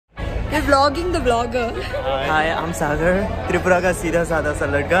We're vlogging the vlogger. Hi, I'm Sagar, Tripura ka seedha saada sa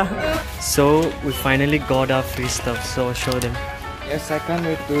ladka. So we finally got our free stuff. So show them. Yes, I can't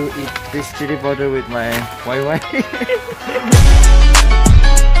wait to eat this chili powder with my wife.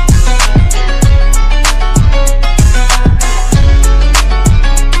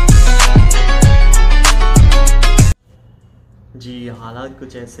 जी हालात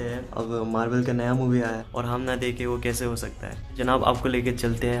कुछ ऐसे हैं। अब Marvel का नया movie आया है और हम ना देखे वो कैसे हो सकता है। जनाब आपको लेके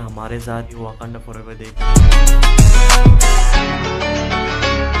चलते हैं हमारे साथ वाकांडा फॉरएवर देखते।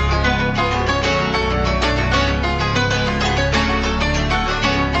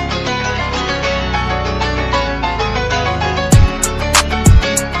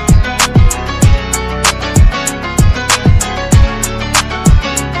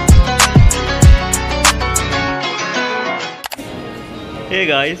 Hey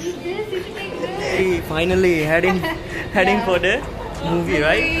guys, finally heading for the movie,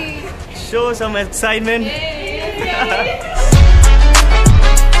 right? Show some excitement.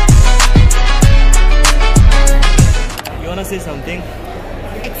 You wanna say something?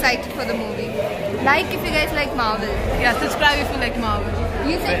 Excited for the movie. Like if you guys like Marvel. Yeah, subscribe if you like Marvel.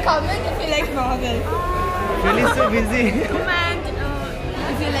 You said comment if you like Marvel. Feli's so busy. Comment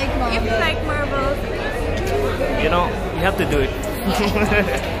If you like Marvel. if you like Marvel. You know, you have to do it.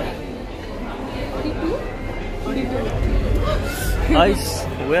 Guys,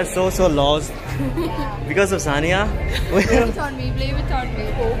 we are so lost because of Sania. Blame it on me. Blame it on me.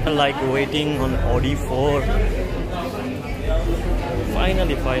 Like waiting on Audi 4.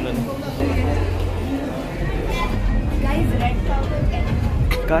 Finally. Guys, red carpet.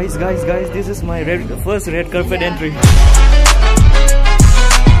 Guys, this is my first red carpet entry.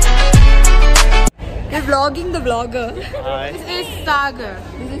 We're vlogging the vlogger. Hi. This is Sagar.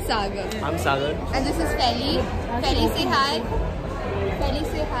 This is Sagar. I'm Sagar. And this is Feli. Feli, say hi. Feli,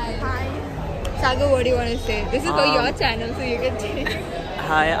 say hi. Hi. Sagar, what do you want to say? This is for your channel, so you can say.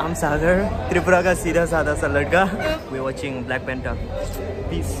 Hi, I'm Sagar, Tripura ka seedha saada sa ladka. We're watching Black Panther.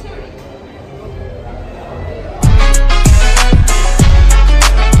 Peace.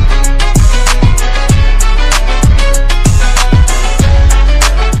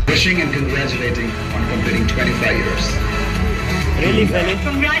 Wishing and congratulating on completing 25 years. Really, Feli?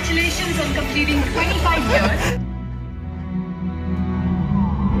 Congratulations on completing 25 years.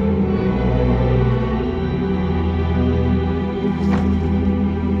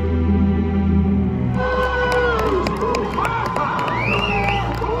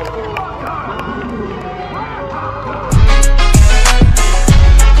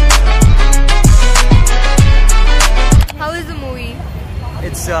 How is the movie?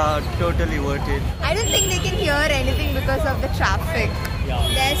 It's totally worth it. I don't think they can hear anything because of the traffic. Yeah.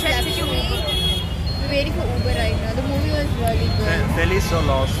 There's lakshmi. We're waiting for Uber right now. The movie was really good. Feli's so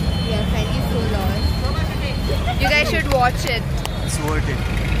lost. Yeah, Feli is so lost. You guys should watch it. It's worth it.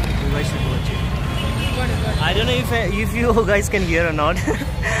 You guys should watch it. I don't know if you guys can hear or not,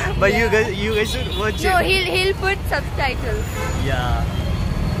 but Yeah. you guys should watch No, it. he'll put subtitles. Yeah.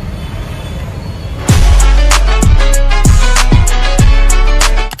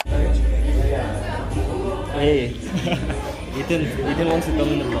 Hey, Ethan wants to come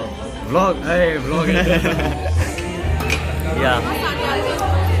in the vlog. Vlog? Hey, vlog. Yeah.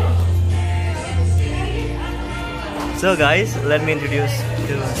 So guys, let me introduce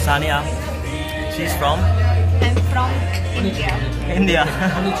to Sania. She's from I'm from India. India.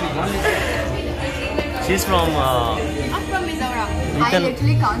 She's from I'm from Mizoram. I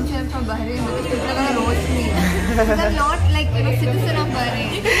literally can't say I'm from Bahrain because people are gonna roast me. Because I'm not like citizen of Bahrain.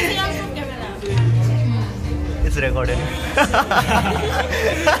 You can see I'm from Kerala. it's recorded.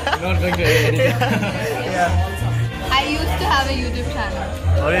 Not going to edit it. Yeah. I used to have a YouTube channel.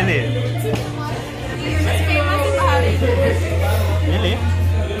 Oh really? It's famous in Bahrain. Really?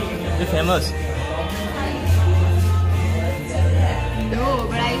 You're famous. No,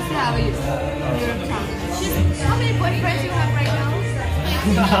 but I used to have a YouTube channel. How many boyfriends you have right now?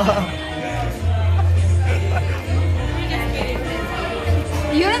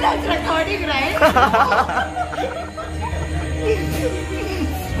 You know that's recording, right?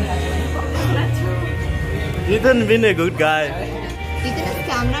 Ethan been a good guy. Ethan is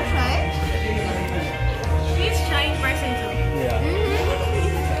camera shy. He's trying person too. Yeah.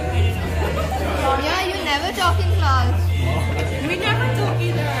 Yeah, you never talk in class. We never talk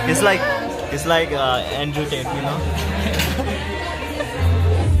either. It's like Andrew Tate, you know.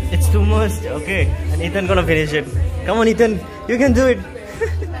 It's too much. Okay, and Ethan gonna finish it. Come on, Ethan, you can do it.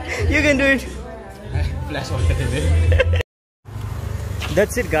 You can do it. Flash on the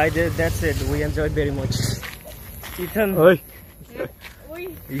That's it, guys. That's it. We enjoyed very much. Ethan. Oi. We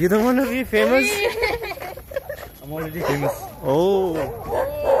You don't want to be famous? I'm already famous. Oh.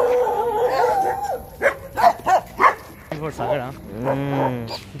 For Sagar,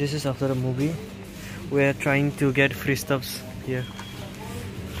 huh? This is after the movie. We are trying to get free stuffs here.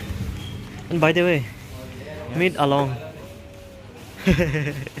 And by the way, meet along.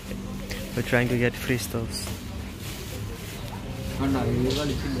 We're trying to get free stuffs.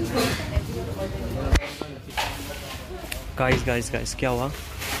 Guys, क्या हुआ?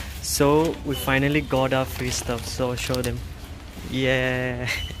 So we finally got our free stuff. So show them. Yeah.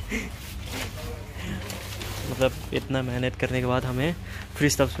 मतलब इतना मेहनत करने के बाद हमें free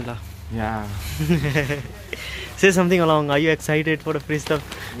stuff मिला. Yeah. Say something along. Are you excited for the free stuff?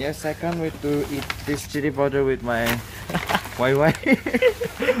 Yes, I can't wait to eat this chili powder with my YY.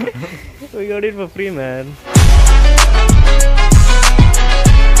 We got it for free, man.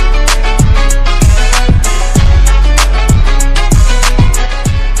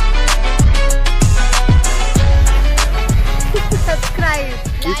 Subscribe,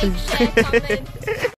 like, share, comment.